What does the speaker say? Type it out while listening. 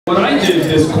What I did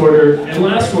this quarter and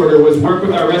last quarter was work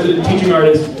with our resident teaching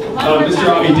artist, Mr.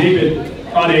 Avi David,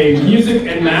 on a music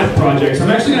and math project. So I'm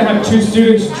actually going to have two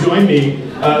students join me,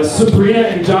 Sabrina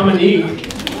and Dominique, to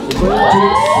explain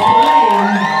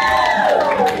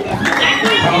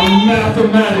how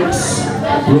mathematics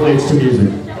relates to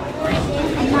music.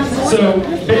 So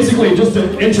basically, just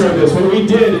to intro this, what we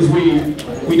did is we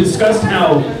discussed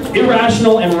how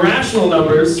irrational and rational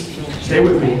numbers, stay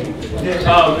with me,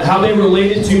 how they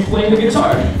related to playing the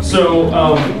guitar. So,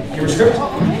 your script?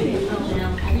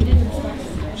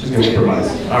 She's going to improvise.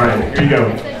 All right, here you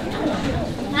go.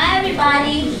 Hi,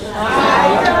 everybody.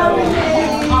 Hi. Oh,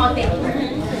 thank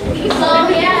you. So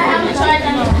here I have a chart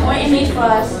that is important made for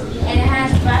us, and it has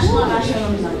rational and irrational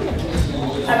numbers on it.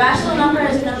 A rational number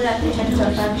is a number that can change into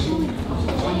a fraction.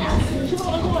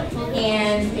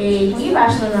 And a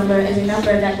irrational number is a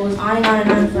number that goes on and on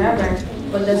and on forever,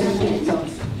 but doesn't repeat itself.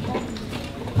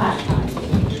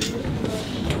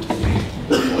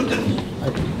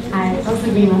 Hi, I'm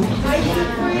Sabrina.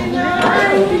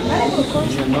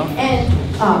 And,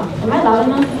 am I loud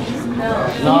enough? No.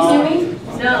 Can you see me?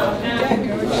 No.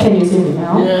 Can you see me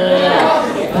now?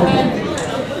 Yeah. Okay.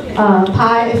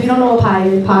 Pi, if you don't know what pi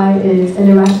is an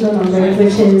irrational number,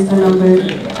 which is a number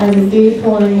as in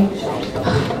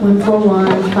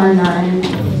 3.14159.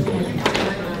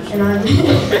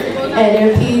 And it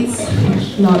repeats,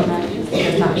 no,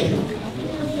 it's not true.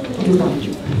 It's not.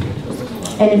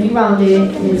 And if you round it,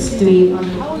 it's 3 on the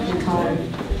card.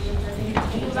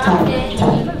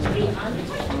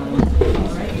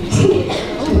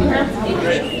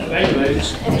 Thank you, ladies.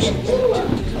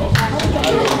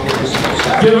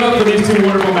 Give it up for these two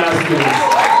wonderful math students.